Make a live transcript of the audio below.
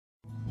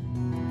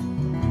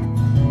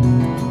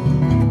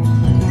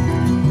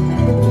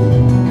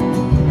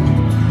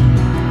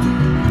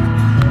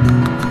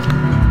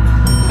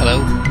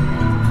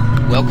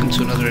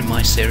in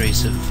my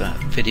series of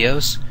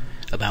videos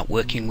about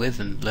working with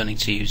and learning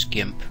to use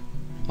GIMP.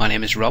 My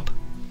name is Rob,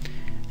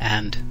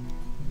 and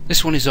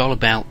this one is all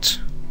about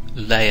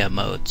layer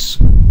modes.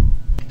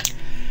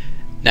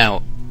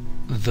 Now,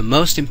 the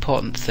most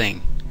important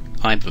thing,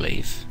 I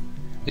believe,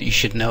 that you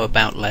should know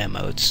about layer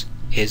modes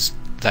is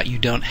that you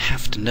don't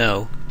have to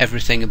know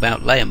everything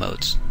about layer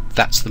modes.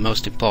 That's the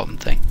most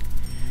important thing.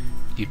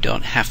 You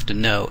don't have to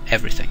know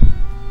everything.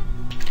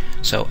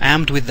 So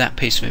armed with that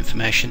piece of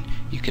information,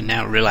 you can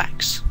now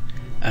relax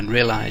and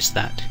realize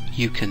that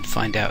you can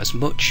find out as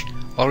much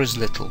or as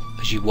little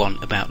as you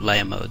want about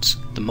layer modes.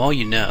 The more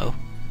you know,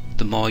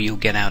 the more you'll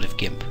get out of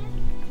GIMP.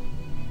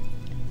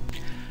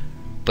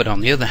 But on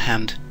the other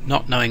hand,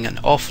 not knowing an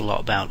awful lot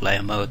about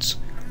layer modes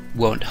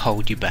won't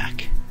hold you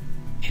back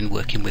in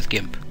working with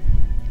GIMP.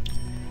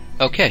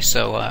 Okay,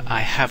 so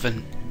I have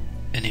an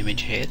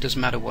image here. It doesn't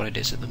matter what it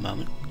is at the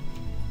moment.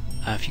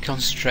 If you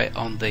concentrate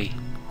on the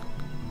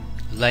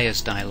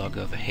layers dialog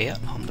over here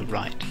on the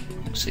right,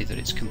 you'll see that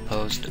it's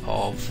composed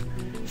of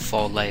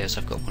 4 layers.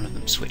 I've got one of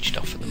them switched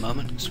off at the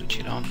moment. Switch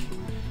it on,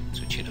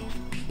 switch it off.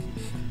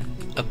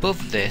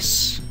 Above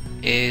this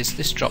is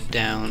this drop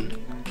down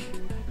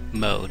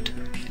mode.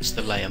 It's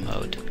the layer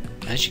mode.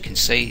 As you can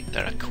see,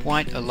 there are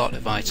quite a lot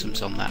of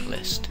items on that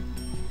list,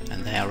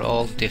 and they are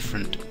all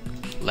different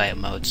layer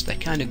modes. They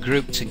kind of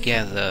group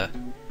together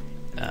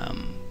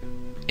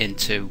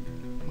into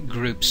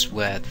groups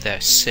where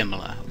they're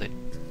similar. They've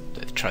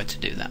tried to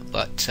do that,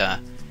 but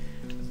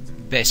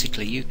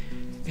basically,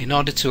 in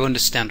order to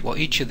understand what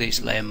each of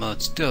these layer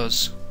modes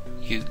does,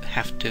 you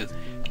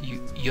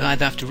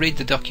either have to read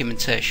the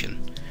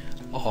documentation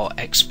or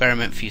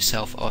experiment for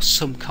yourself, or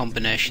some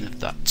combination of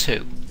those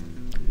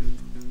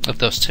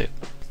two.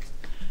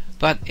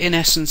 But in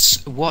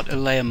essence, what a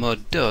layer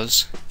mode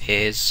does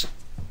is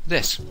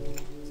this.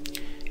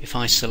 If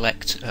I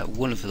select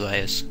one of the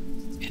layers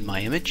in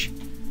my image,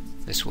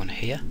 this one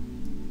here,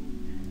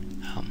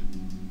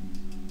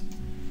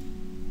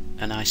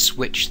 and I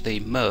switch the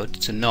mode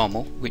to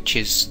normal, which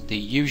is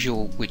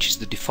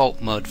the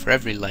default mode for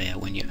every layer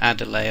when you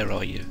add a layer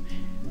or you're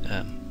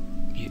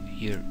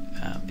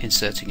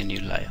inserting a new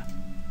layer,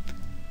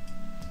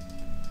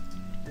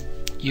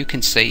 you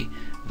can see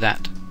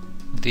that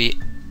the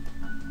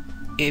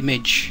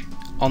image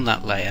on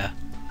that layer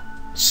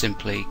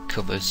simply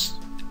covers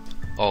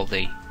all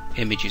the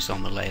images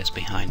on the layers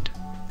behind.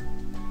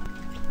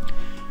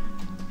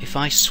 If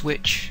I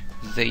switch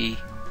the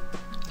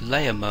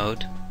layer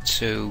mode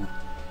to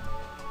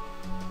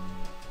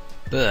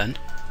burn,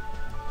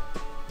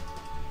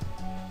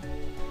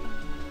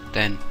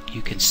 then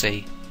you can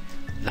see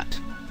that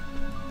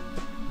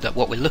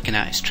what we're looking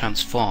at is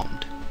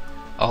transformed,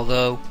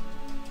 although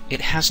it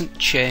hasn't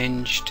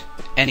changed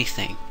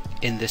anything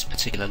in this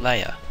particular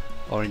layer,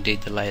 or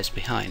indeed the layers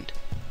behind.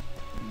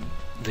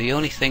 The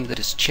only thing that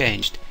has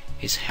changed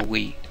is how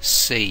we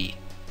see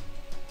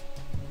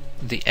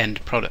the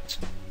end product,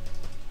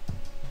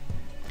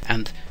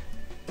 and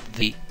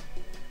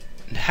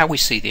how we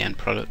see the end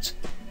product,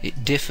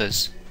 it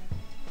differs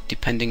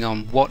depending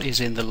on what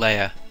is in the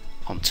layer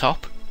on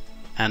top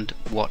and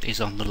what is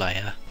on the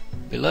layer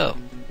below,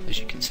 as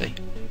you can see.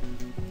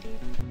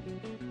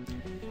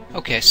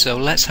 Okay, so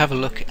let's have a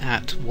look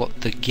at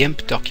what the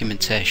GIMP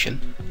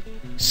documentation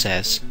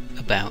says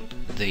about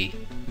the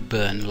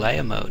burn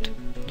layer mode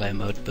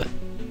burn.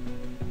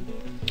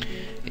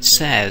 It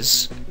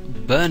says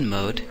burn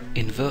mode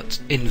inverts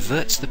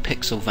the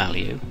pixel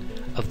value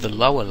of the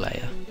lower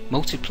layer,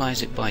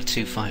 multiplies it by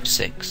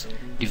 256,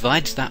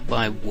 divides that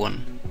by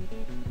 1,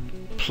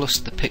 plus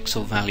the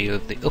pixel value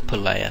of the upper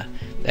layer,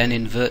 then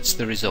inverts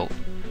the result.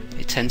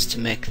 It tends to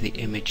make the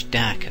image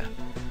darker,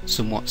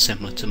 somewhat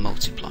similar to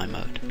multiply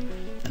mode,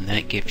 and then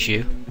it gives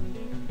you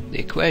the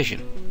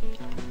equation.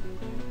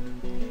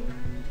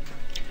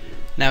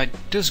 Now, it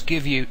does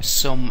give you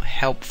some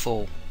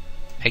helpful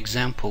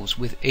examples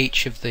with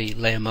each of the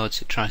layer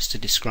modes it tries to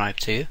describe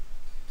to you,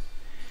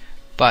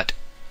 but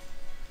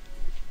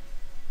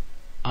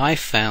I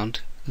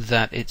found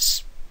that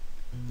it's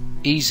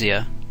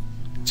easier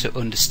to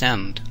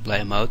understand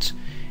layer modes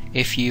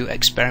if you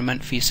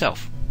experiment for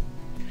yourself.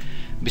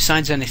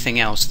 Besides anything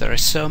else, there are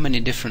so many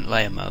different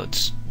layer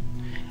modes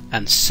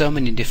and so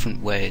many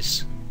different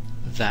ways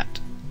that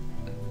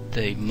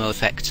the mode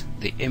affect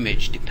the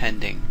image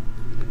depending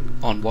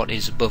on what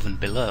is above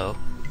and below,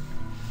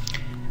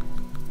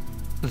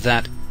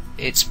 that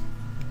it's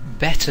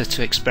better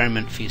to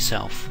experiment for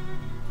yourself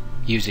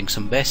using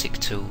some basic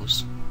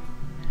tools,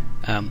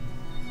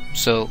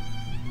 so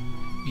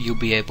you'll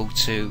be able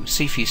to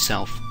see for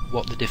yourself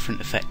what the different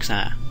effects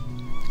are,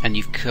 and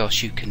of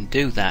course you can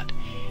do that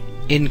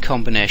in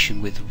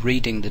combination with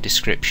reading the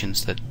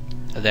descriptions that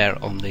are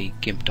there on the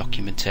GIMP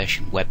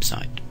documentation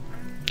website,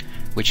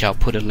 which I'll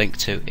put a link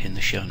to in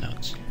the show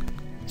notes.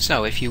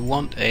 So if you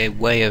want a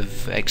way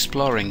of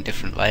exploring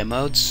different layer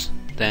modes,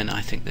 then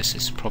I think this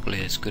is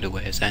probably as good a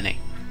way as any.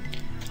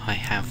 I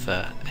have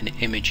an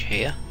image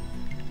here,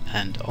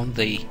 and on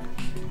the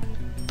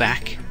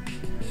back,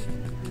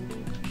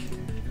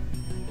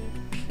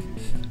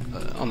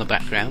 on the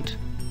background,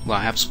 well,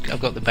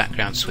 I've got the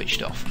background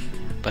switched off,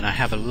 but I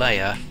have a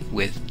layer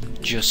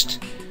with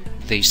just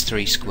these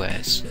three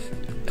squares: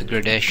 a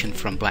gradation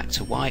from black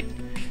to white,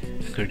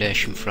 a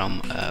gradation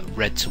from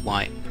red to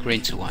white,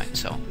 green to white, and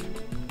so on.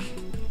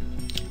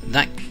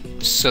 That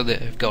so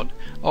that I've got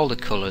all the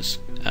colours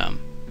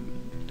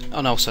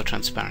and also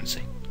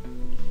transparency.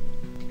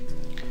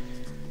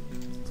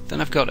 Then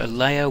I've got a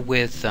layer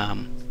with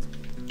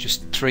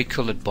just three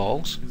coloured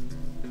balls,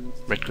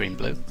 red, green,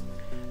 blue,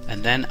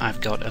 and then I've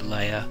got a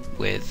layer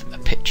with a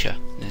picture.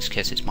 In this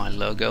case it's my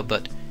logo,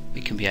 but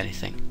it can be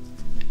anything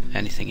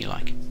you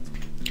like.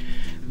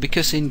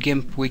 Because in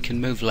GIMP we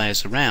can move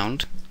layers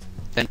around,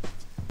 then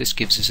this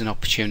gives us an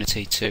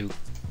opportunity to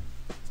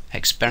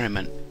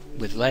experiment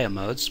with layer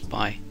modes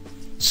by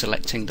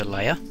selecting the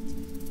layer,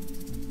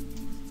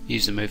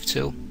 use the move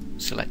tool,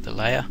 select the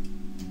layer,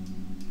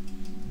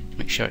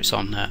 make sure it's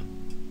on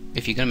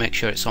if you're going to make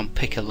sure it's on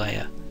pick a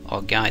layer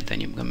or guide,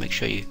 then you're going to make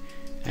sure you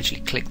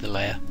actually click the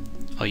layer,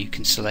 or you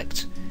can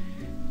select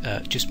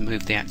just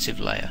move the active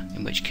layer,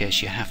 in which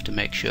case you have to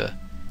make sure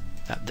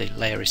that the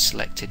layer is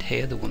selected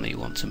here, the one that you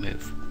want to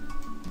move.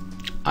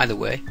 Either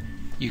way,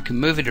 you can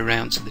move it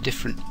around to the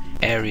different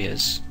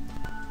areas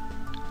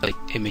of the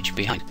image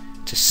behind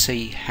to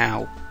see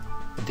how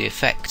the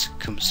effect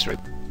comes through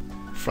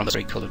from the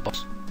three coloured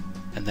box,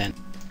 and then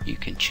you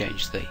can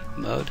change the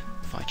mode.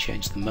 If I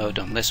change the mode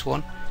on this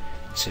one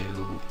to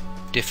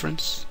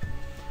difference,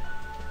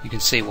 you can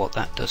see what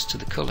that does to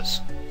the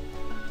colours.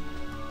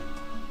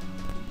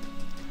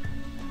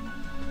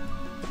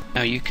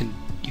 Now you can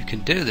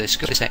do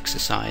this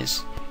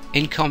exercise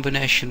in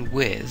combination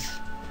with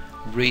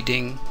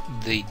reading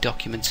the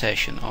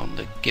documentation on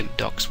the GIMP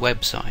Docs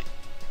website.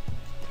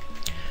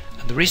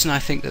 And the reason I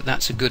think that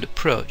that's a good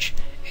approach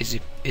is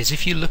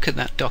if you look at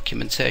that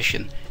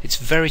documentation, it's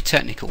very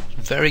technical,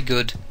 very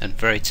good and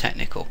very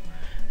technical,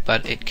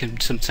 but it can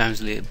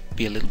sometimes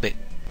be a little bit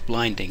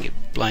blinding,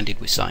 blinded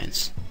with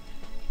science,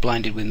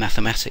 blinded with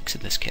mathematics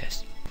in this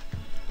case.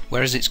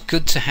 Whereas it's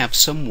good to have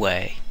some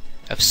way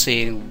of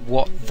seeing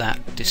what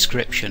that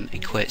description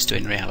equates to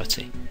in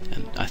reality,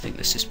 and I think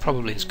this is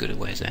probably as good a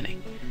way as any.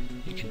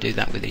 You can do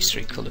that with these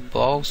three coloured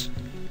balls,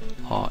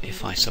 or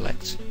if I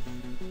select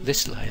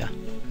this layer,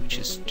 which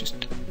is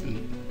just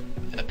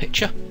a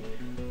picture,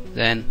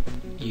 then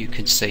you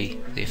can see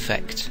the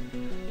effect.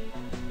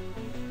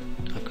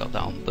 I've got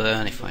that on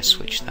burn. If I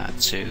switch that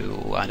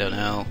to, I don't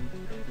know,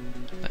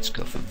 let's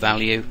go for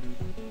value,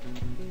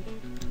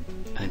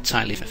 an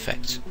entirely different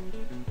effect.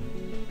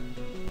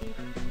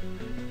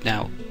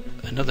 Now,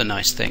 another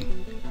nice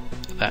thing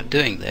about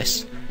doing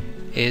this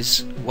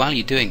is while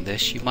you're doing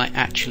this, you might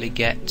actually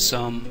get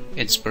some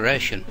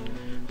inspiration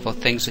for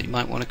things that you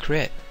might want to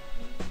create.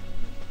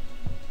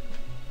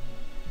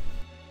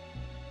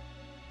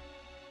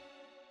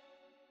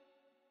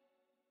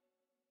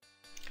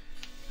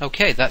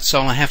 Okay, that's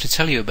all I have to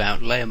tell you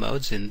about layer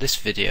modes in this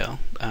video.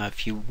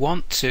 If you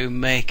want to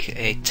make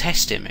a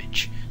test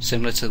image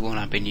similar to the one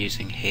I've been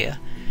using here,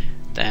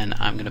 then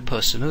I'm going to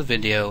post another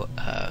video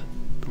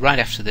right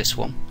after this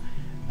one,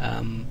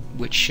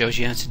 which shows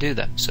you how to do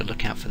that, so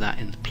look out for that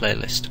in the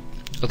playlist.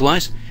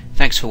 Otherwise,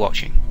 thanks for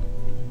watching.